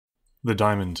The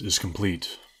diamond is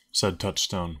complete, said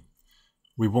Touchstone.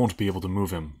 We won't be able to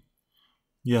move him.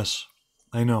 Yes,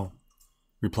 I know,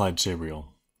 replied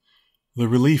Sabriel. The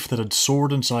relief that had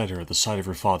soared inside her at the sight of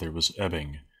her father was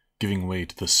ebbing, giving way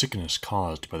to the sickness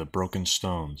caused by the broken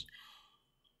stones.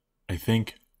 I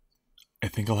think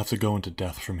I'll have to go into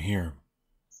death from here,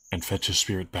 and fetch his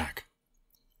spirit back.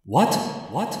 What?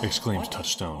 What? Exclaimed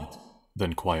Touchstone,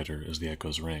 then quieter as the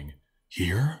echoes rang.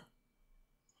 Here?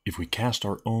 If we cast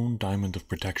our own diamond of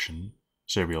protection,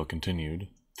 Sabriel continued,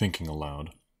 thinking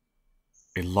aloud,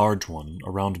 a large one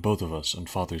around both of us and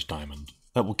Father's diamond,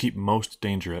 that will keep most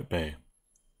danger at bay.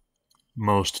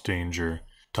 Most danger,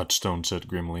 Touchstone said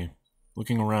grimly,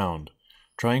 looking around,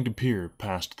 trying to peer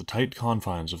past the tight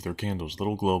confines of their candle's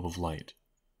little globe of light.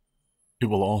 It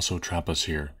will also trap us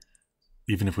here,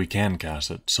 even if we can cast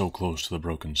it so close to the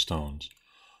broken stones.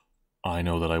 I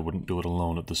know that I wouldn't do it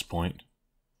alone at this point.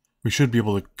 We should be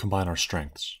able to combine our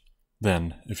strengths.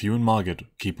 Then, if you and Mogget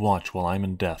keep watch while I'm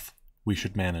in death, we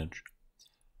should manage.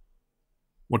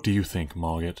 What do you think,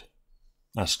 Mogget?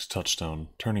 Asked Touchstone,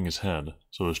 turning his head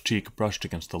so his cheek brushed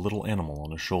against the little animal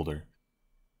on his shoulder.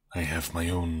 I have my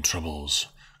own troubles,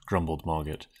 grumbled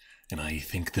Mogget, and I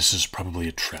think this is probably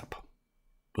a trap.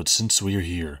 But since we are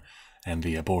here, and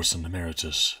the Aborson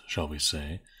Emeritus, shall we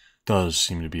say, does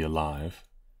seem to be alive,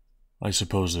 I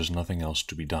suppose there's nothing else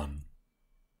to be done.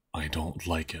 I don't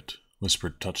like it,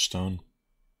 whispered Touchstone.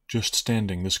 Just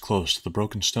standing this close to the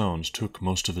broken stones took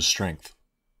most of his strength.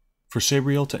 For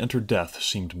Sabriel to enter death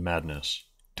seemed madness,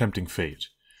 tempting fate.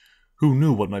 Who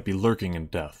knew what might be lurking in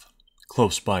death,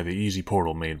 close by the easy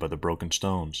portal made by the broken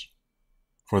stones?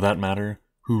 For that matter,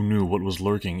 who knew what was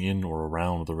lurking in or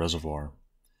around the reservoir?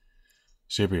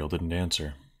 Sabriel didn't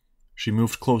answer. She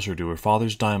moved closer to her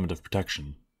father's diamond of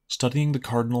protection, studying the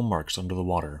cardinal marks under the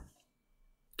water.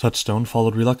 Touchstone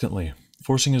followed reluctantly,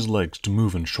 forcing his legs to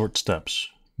move in short steps,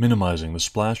 minimizing the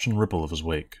splash and ripple of his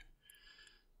wake.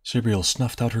 Sabriel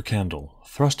snuffed out her candle,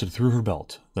 thrust it through her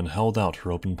belt, then held out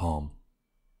her open palm.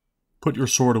 Put your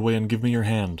sword away and give me your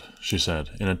hand, she said,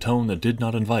 in a tone that did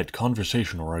not invite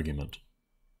conversation or argument.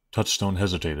 Touchstone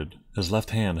hesitated. His left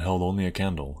hand held only a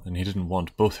candle, and he didn't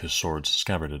want both his swords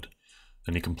scabbarded.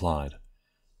 Then he complied.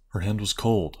 Her hand was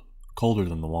cold, colder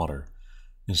than the water.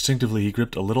 Instinctively he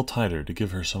gripped a little tighter to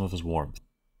give her some of his warmth.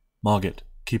 Mogget,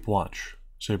 keep watch,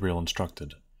 Sabriel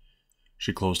instructed.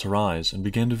 She closed her eyes and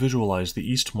began to visualize the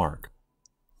East Mark,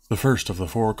 the first of the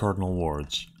 4 cardinal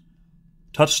wards.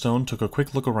 Touchstone took a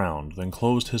quick look around, then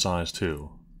closed his eyes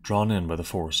too, drawn in by the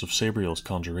force of Sabriel's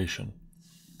conjuration.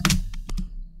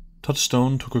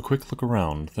 Touchstone took a quick look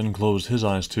around, then closed his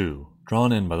eyes too,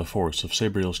 drawn in by the force of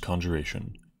Sabriel's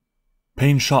conjuration.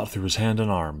 Pain shot through his hand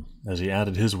and arm as he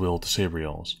added his will to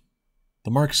Sabriel's. The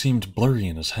mark seemed blurry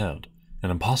in his head,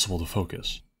 and impossible to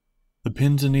focus. The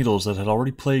pins and needles that had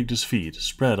already plagued his feet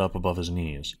spread up above his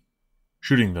knees,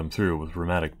 shooting them through with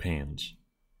rheumatic pains.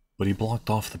 But he blocked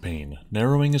off the pain,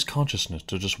 narrowing his consciousness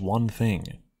to just one thing,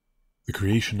 the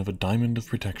creation of a diamond of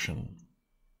protection.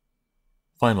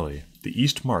 Finally, the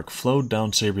East Mark flowed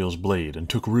down Sabriel's blade and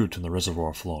took root in the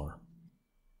reservoir floor.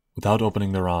 Without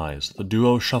opening their eyes, the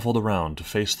duo shuffled around to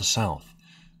face the south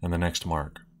and the next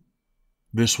mark.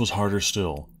 This was harder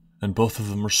still, and both of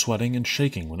them were sweating and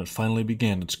shaking when it finally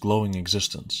began its glowing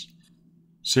existence.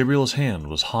 Sabriel's hand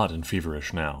was hot and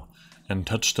feverish now, and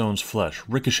Touchstone's flesh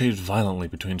ricocheted violently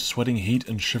between sweating heat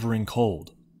and shivering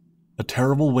cold. A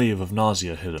terrible wave of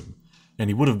nausea hit him, and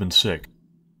he would have been sick,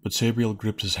 but Sabriel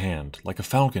gripped his hand like a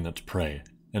falcon at prey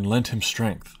and lent him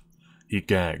strength. He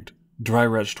gagged,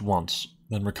 dry-retched once,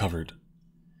 then recovered.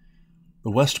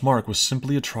 The West Mark was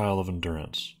simply a trial of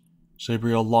endurance.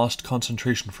 Sabriel lost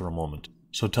concentration for a moment,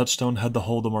 so Touchstone had to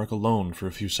hold the mark alone for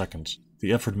a few seconds,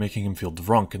 the effort making him feel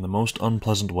drunk in the most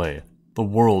unpleasant way, the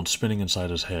world spinning inside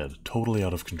his head, totally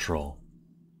out of control.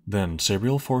 Then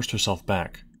Sabriel forced herself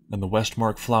back, and the West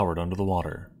Mark flowered under the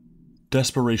water.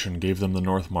 Desperation gave them the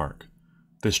North Mark.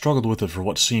 They struggled with it for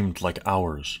what seemed like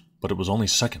hours, but it was only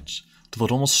seconds, till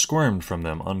it almost squirmed from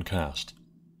them uncast.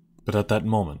 But at that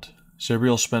moment,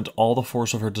 Sabriel spent all the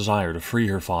force of her desire to free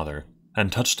her father,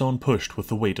 and Touchstone pushed with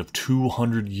the weight of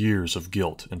 200 years of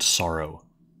guilt and sorrow.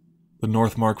 The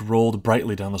North Mark rolled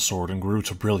brightly down the sword and grew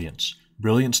to brilliance,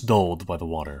 brilliance dulled by the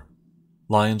water.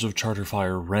 Lines of charter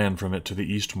fire ran from it to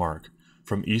the East Mark,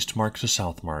 from East Mark to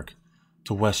South Mark,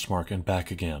 to West Mark and back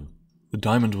again. The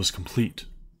diamond was complete.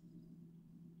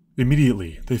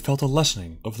 Immediately, they felt a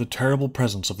lessening of the terrible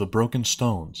presence of the broken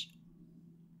stones.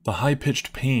 The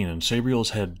high-pitched pain in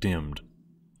Sabriel's head dimmed.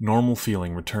 Normal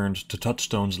feeling returned to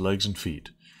Touchstone's legs and feet.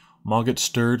 Mogget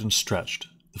stirred and stretched,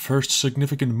 the first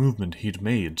significant movement he'd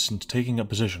made since taking a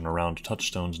position around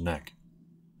Touchstone's neck.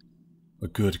 A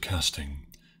good casting,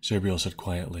 Sabriel said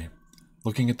quietly,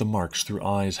 looking at the marks through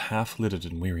eyes half-lidded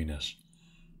in weariness.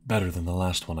 Better than the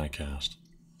last one I cast.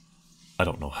 I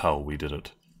don't know how we did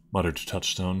it, muttered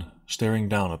Touchstone, staring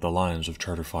down at the lines of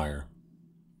charter fire.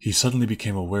 He suddenly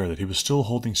became aware that he was still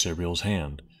holding Sabriel's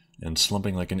hand, and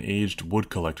slumping like an aged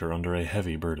wood collector under a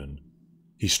heavy burden.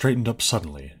 He straightened up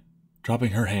suddenly,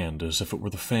 dropping her hand as if it were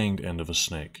the fanged end of a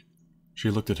snake. She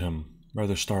looked at him,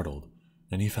 rather startled,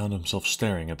 and he found himself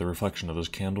staring at the reflection of his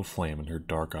candle flame in her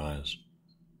dark eyes.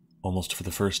 Almost for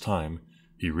the first time,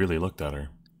 he really looked at her.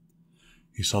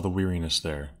 He saw the weariness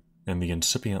there, and the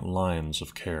incipient lines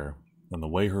of care, and the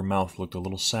way her mouth looked a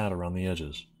little sad around the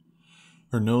edges.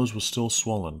 Her nose was still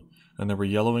swollen, and there were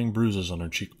yellowing bruises on her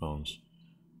cheekbones.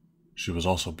 She was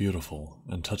also beautiful,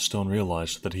 and Touchstone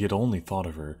realized that he had only thought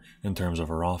of her in terms of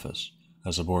her office,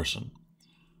 as a Borson,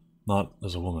 not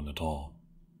as a woman at all.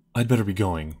 "I'd better be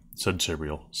going," said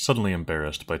Sabriel, suddenly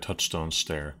embarrassed by Touchstone's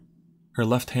stare. Her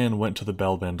left hand went to the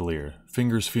bell bandolier,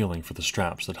 fingers feeling for the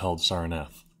straps that held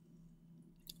Saraneth.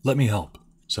 "Let me help,"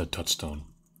 said Touchstone.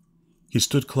 He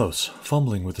stood close,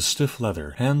 fumbling with the stiff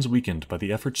leather, hands weakened by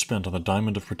the effort spent on the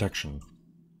diamond of protection.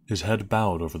 His head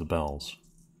bowed over the bells.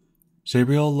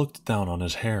 Sabriel looked down on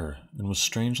his hair and was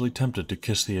strangely tempted to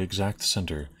kiss the exact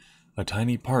center, a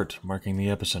tiny part marking the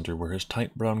epicenter where his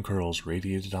tight brown curls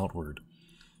radiated outward.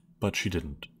 But she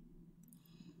didn't.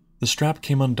 The strap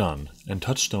came undone, and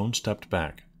Touchstone stepped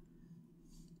back.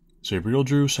 Sabriel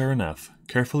drew Saraneth,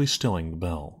 carefully stilling the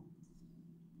bell.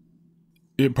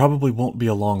 "It probably won't be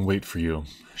a long wait for you,"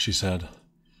 she said.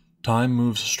 "Time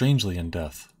moves strangely in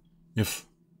death. If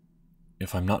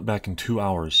I'm not back in 2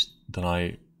 hours, then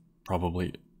I'll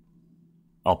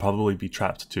probably be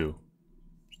trapped too.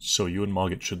 So you and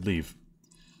Mogget should leave."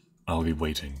 "I'll be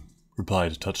waiting,"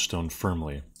 replied Touchstone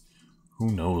firmly.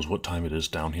 "Who knows what time it is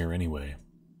down here anyway?"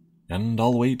 "And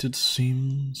I'll wait, it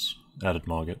seems," added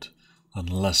Mogget,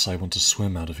 "unless I want to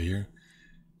swim out of here.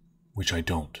 Which I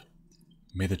don't.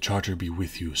 May the charter be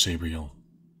with you, Sabriel."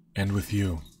 "And with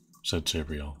you," said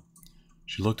Sabriel.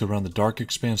 She looked around the dark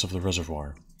expanse of the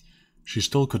reservoir. She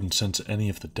still couldn't sense any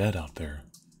of the dead out there.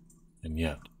 And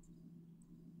yet...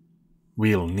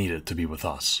 "We'll need it to be with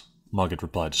us," Mogget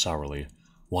replied sourly,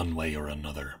 "one way or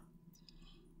another."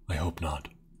 "I hope not,"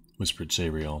 whispered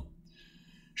Sabriel.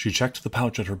 She checked the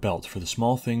pouch at her belt for the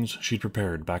small things she'd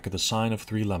prepared back at the sign of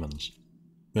 3 lemons,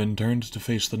 then turned to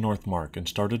face the north mark and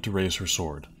started to raise her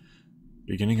sword,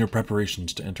 beginning her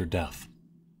preparations to enter death.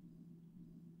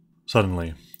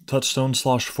 Suddenly, Touchstone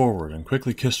sloshed forward and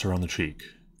quickly kissed her on the cheek,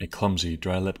 a clumsy,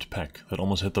 dry-lipped peck that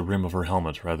almost hit the rim of her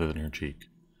helmet rather than her cheek.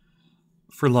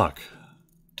 "For luck,"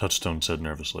 Touchstone said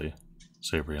nervously.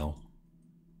 "Sabriel."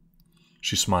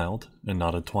 She smiled and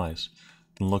nodded twice,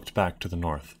 then looked back to the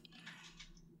north.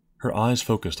 Her eyes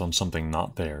focused on something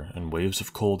not there, and waves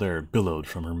of cold air billowed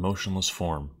from her motionless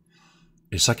form.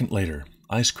 A second later,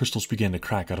 ice crystals began to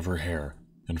crack out of her hair,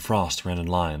 and frost ran in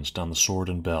lines down the sword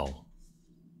and bell.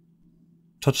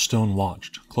 Touchstone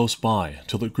watched, close by,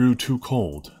 till it grew too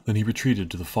cold, then he retreated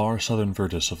to the far southern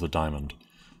vertex of the diamond.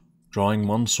 Drawing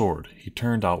one sword, he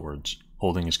turned outwards,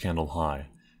 holding his candle high,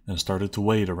 and started to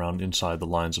wade around inside the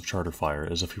lines of charter fire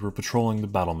as if he were patrolling the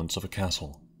battlements of a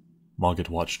castle. Mogget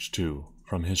watched too,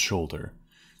 from his shoulder,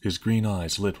 his green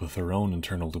eyes lit with their own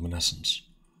internal luminescence.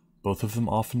 Both of them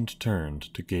often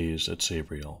turned to gaze at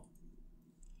Sabriel.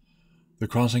 The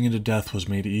crossing into death was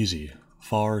made easy,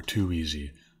 far too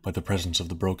easy, by the presence of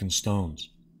the broken stones.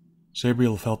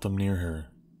 Sabriel felt them near her,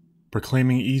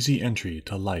 proclaiming easy entry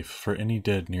to life for any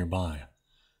dead nearby.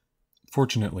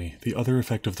 Fortunately, the other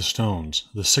effect of the stones,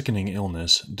 the sickening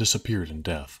illness, disappeared in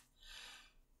death.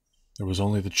 There was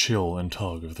only the chill and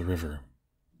tug of the river.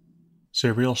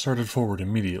 Sabriel started forward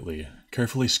immediately,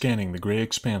 carefully scanning the gray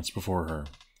expanse before her.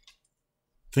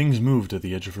 Things moved at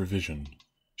the edge of her vision.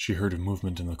 She heard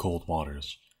movement in the cold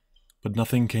waters. But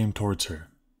nothing came towards her.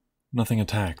 Nothing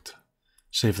attacked,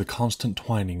 save the constant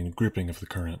twining and gripping of the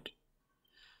current.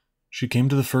 She came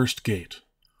to the first gate,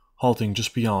 halting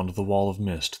just beyond the wall of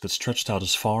mist that stretched out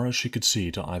as far as she could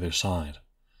see to either side.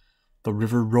 The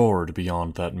river roared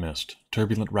beyond that mist,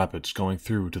 turbulent rapids going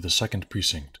through to the second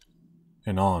precinct,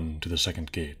 and on to the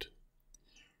second gate.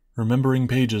 Remembering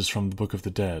pages from the Book of the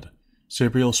Dead,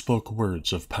 Sabriel spoke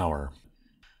words of power.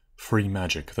 Free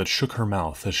magic that shook her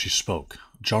mouth as she spoke,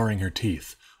 jarring her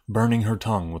teeth, burning her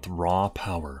tongue with raw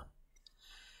power.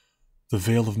 The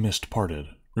veil of mist parted,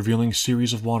 revealing a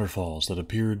series of waterfalls that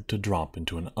appeared to drop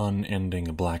into an unending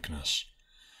blackness.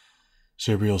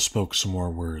 Sabriel spoke some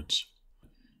more words,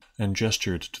 and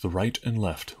gestured to the right and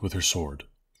left with her sword.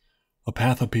 A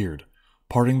path appeared,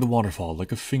 parting the waterfall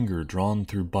like a finger drawn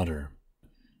through butter.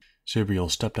 Sabriel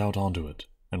stepped out onto it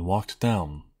and walked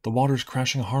down, the waters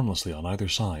crashing harmlessly on either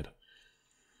side.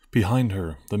 Behind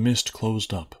her, the mist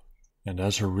closed up, and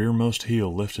as her rearmost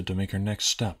heel lifted to make her next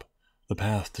step, the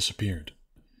path disappeared.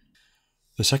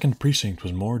 The second precinct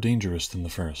was more dangerous than the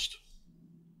first.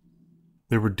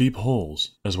 There were deep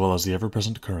holes, as well as the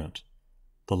ever-present current.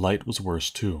 The light was worse,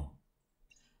 too.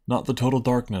 Not the total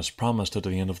darkness promised at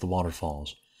the end of the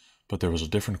waterfalls, but there was a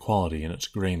different quality in its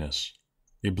grayness,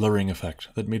 a blurring effect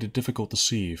that made it difficult to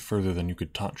see further than you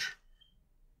could touch.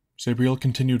 Sabriel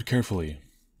continued carefully,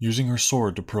 using her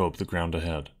sword to probe the ground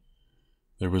ahead.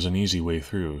 There was an easy way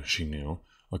through, she knew,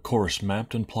 a course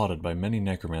mapped and plotted by many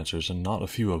necromancers and not a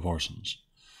few of Orson's.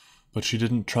 But she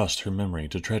didn't trust her memory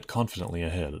to tread confidently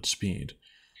ahead at speed.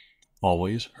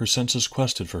 Always, her senses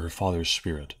quested for her father's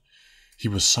spirit. He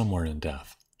was somewhere in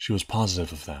death. She was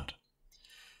positive of that.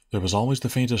 There was always the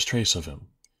faintest trace of him,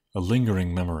 a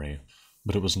lingering memory,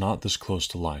 but it was not this close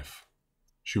to life.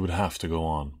 She would have to go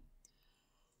on.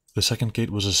 The second gate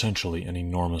was essentially an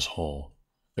enormous hole,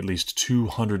 at least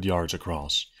 200 yards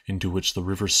across, into which the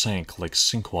river sank like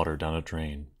sink water down a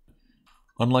drain.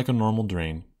 Unlike a normal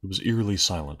drain, it was eerily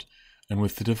silent, and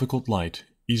with the difficult light,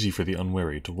 easy for the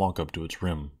unwary to walk up to its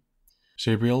rim.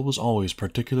 Sabriel was always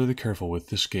particularly careful with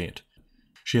this gate.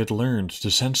 She had learned to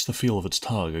sense the feel of its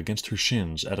tug against her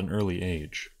shins at an early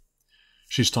age.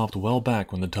 She stopped well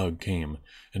back when the tug came,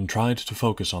 and tried to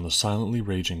focus on the silently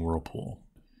raging whirlpool.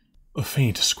 A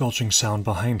faint, squelching sound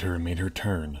behind her made her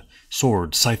turn,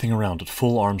 sword scything around at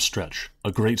full arm stretch,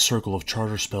 a great circle of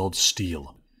charter-spelled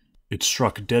steel. It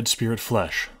struck dead spirit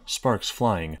flesh, sparks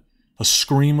flying, a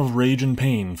scream of rage and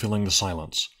pain filling the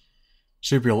silence.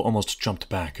 Sabriel almost jumped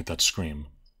back at that scream,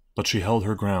 but she held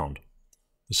her ground.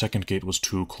 The second gate was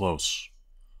too close.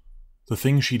 The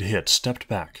thing she'd hit stepped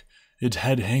back, its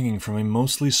head hanging from a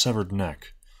mostly severed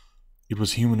neck. It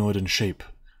was humanoid in shape,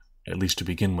 at least to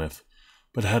begin with,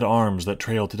 but had arms that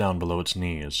trailed down below its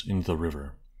knees into the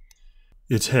river.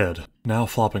 Its head, now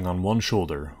flopping on one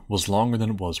shoulder, was longer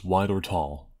than it was wide or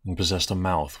tall, and possessed a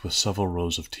mouth with several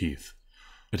rows of teeth.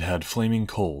 It had flaming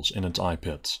coals in its eye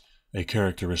pits, a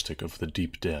characteristic of the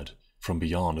deep dead, from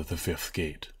beyond the fifth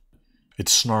gate. It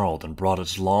snarled and brought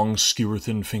its long,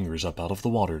 skewer-thin fingers up out of the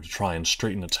water to try and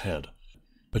straighten its head,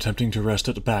 attempting to rest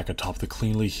it back atop the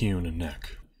cleanly hewn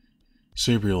neck.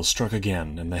 Sabriel struck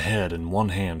again, and the head in one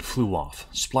hand flew off,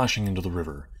 splashing into the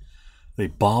river. They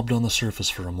bobbed on the surface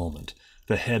for a moment,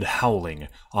 the head howling,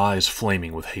 eyes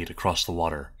flaming with hate across the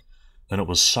water. Then it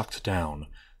was sucked down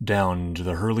into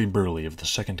the hurly-burly of the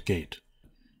second gate.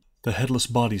 The headless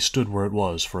body stood where it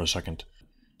was for a second,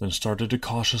 then started to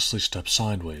cautiously step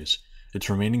sideways, its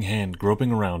remaining hand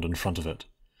groping around in front of it.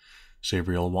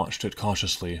 Sabriel watched it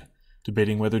cautiously,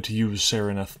 debating whether to use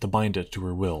Sereneth to bind it to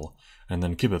her will, and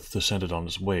then Gibbeth to send it on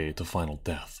its way to final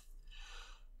death.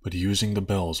 But using the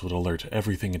bells would alert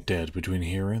everything it did between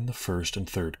here and the first and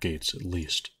third gates at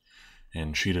least,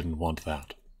 and she didn't want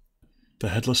that. The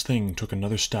headless thing took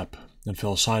another step and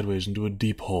fell sideways into a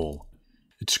deep hole.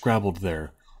 It scrabbled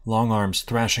there, long arms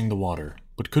thrashing the water,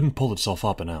 but couldn't pull itself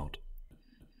up and out.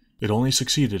 It only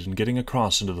succeeded in getting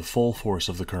across into the full force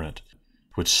of the current,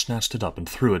 which snatched it up and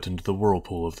threw it into the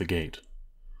whirlpool of the gate.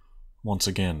 Once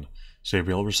again,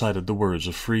 Sabriel recited the words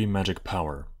of free magic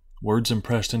power, words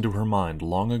impressed into her mind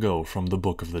long ago from the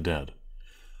Book of the Dead.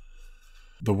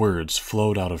 The words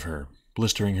flowed out of her,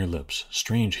 blistering her lips,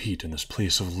 strange heat in this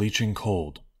place of leeching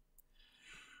cold.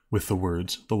 With the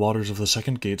words, the waters of the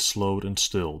second gate slowed and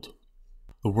stilled.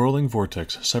 The whirling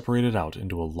vortex separated out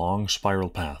into a long spiral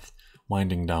path,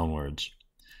 winding downwards.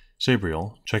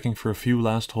 Sabriel, checking for a few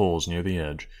last holes near the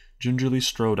edge, gingerly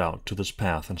strode out to this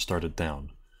path and started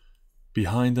down.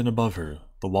 Behind and above her,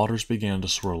 the waters began to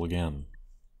swirl again.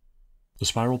 The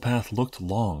spiral path looked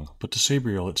long, but to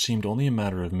Sabriel it seemed only a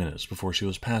matter of minutes before she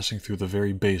was passing through the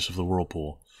very base of the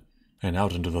whirlpool, and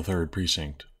out into the third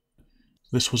precinct.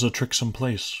 This was a tricksome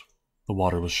place. The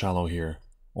water was shallow here,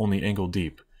 only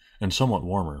ankle-deep, and somewhat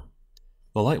warmer.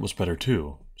 The light was better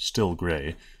too, still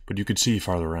gray, but you could see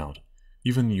farther out.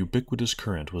 Even the ubiquitous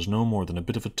current was no more than a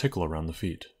bit of a tickle around the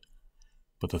feet.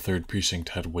 But the third precinct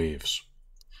had waves.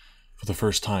 For the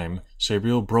first time,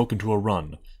 Sabriel broke into a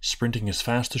run, sprinting as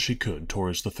fast as she could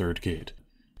towards the third gate,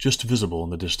 just visible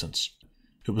in the distance.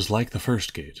 It was like the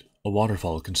first gate, a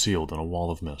waterfall concealed in a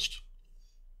wall of mist.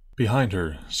 Behind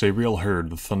her, Sabriel heard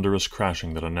the thunderous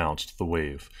crashing that announced the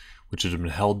wave, which had been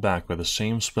held back by the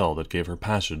same spell that gave her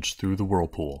passage through the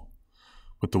whirlpool.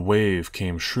 With the wave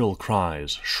came shrill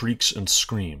cries, shrieks, and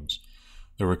screams.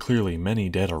 There were clearly many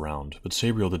dead around, but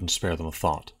Sabriel didn't spare them a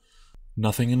thought.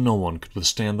 Nothing and no one could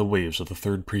withstand the waves of the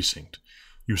third precinct.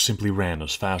 You simply ran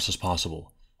as fast as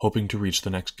possible, hoping to reach the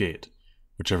next gate,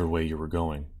 whichever way you were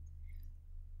going.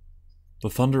 The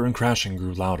thunder and crashing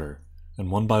grew louder, and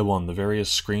one by one the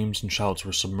various screams and shouts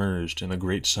were submerged in a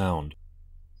great sound.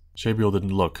 Sabriel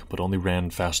didn't look, but only ran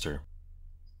faster.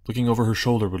 Looking over her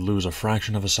shoulder would lose a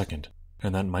fraction of a second,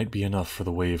 and that might be enough for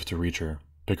the wave to reach her,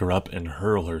 pick her up, and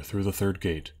hurl her through the third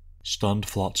gate, stunned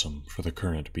flotsam for the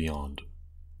current beyond.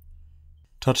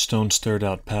 Touchstone stared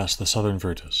out past the southern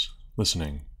Virtus,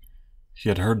 listening. He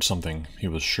had heard something, he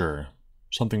was sure.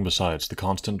 Something besides the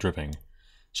constant dripping.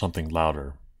 Something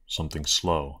louder, something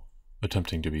slow,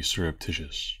 attempting to be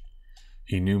surreptitious.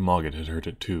 He knew Mogget had heard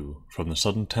it too, from the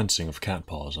sudden tensing of cat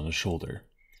paws on his shoulder.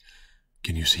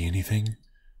 "Can you see anything?"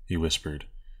 he whispered,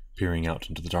 peering out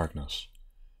into the darkness.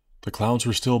 The clouds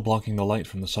were still blocking the light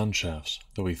from the sun shafts,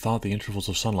 though he thought the intervals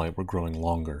of sunlight were growing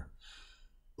longer.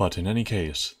 But in any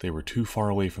case, they were too far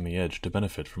away from the edge to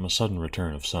benefit from a sudden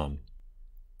return of sun.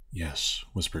 "Yes,"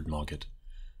 whispered Mogget.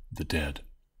 "The dead.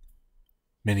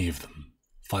 Many of them,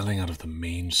 filing out of the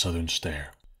main southern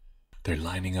stair. They're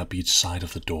lining up each side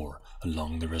of the door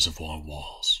along the reservoir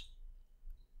walls."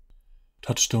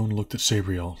 Touchstone looked at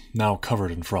Sabriel, now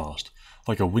covered in frost,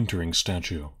 like a wintering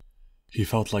statue. He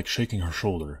felt like shaking her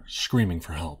shoulder, screaming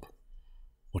for help.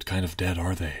 "What kind of dead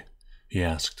are they?" he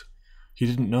asked. He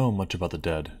didn't know much about the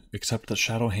dead, except that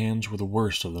shadow hands were the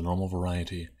worst of the normal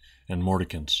variety, and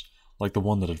mordicants, like the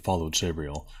one that had followed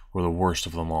Sabriel, were the worst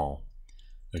of them all,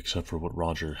 except for what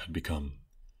Roger had become.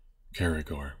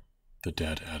 Caragor, the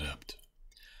dead adept.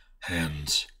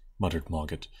 "Hands," muttered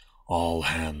Mogget. "All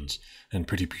hands, and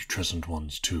pretty putrescent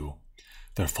ones, too.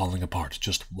 They're falling apart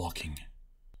just walking."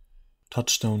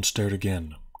 Touchstone stared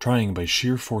again, trying by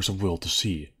sheer force of will to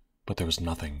see, but there was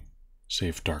nothing,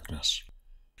 save darkness.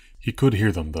 He could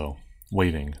hear them, though,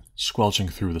 waiting, squelching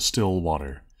through the still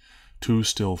water, too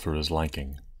still for his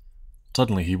liking.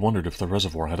 Suddenly he wondered if the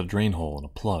reservoir had a drain hole and a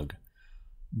plug.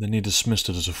 Then he dismissed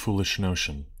it as a foolish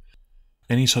notion.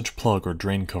 Any such plug or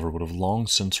drain cover would have long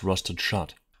since rusted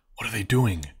shut. "What are they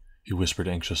doing?" he whispered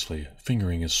anxiously,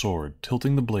 fingering his sword,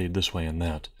 tilting the blade this way and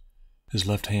that. His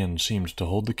left hand seemed to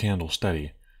hold the candle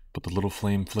steady, but the little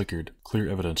flame flickered, clear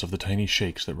evidence of the tiny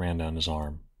shakes that ran down his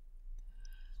arm.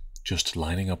 "Just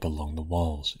lining up along the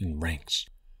walls, in ranks,"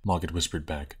 Mogget whispered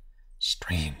back.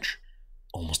 "Strange.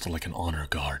 Almost like an honor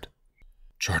guard."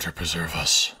 "Charter preserve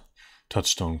us,"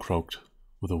 Touchstone croaked,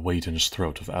 with a weight in his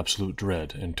throat of absolute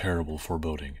dread and terrible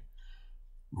foreboding.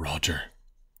 "Roger.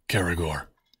 Caragor.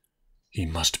 He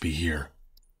must be here.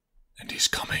 And he's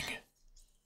coming."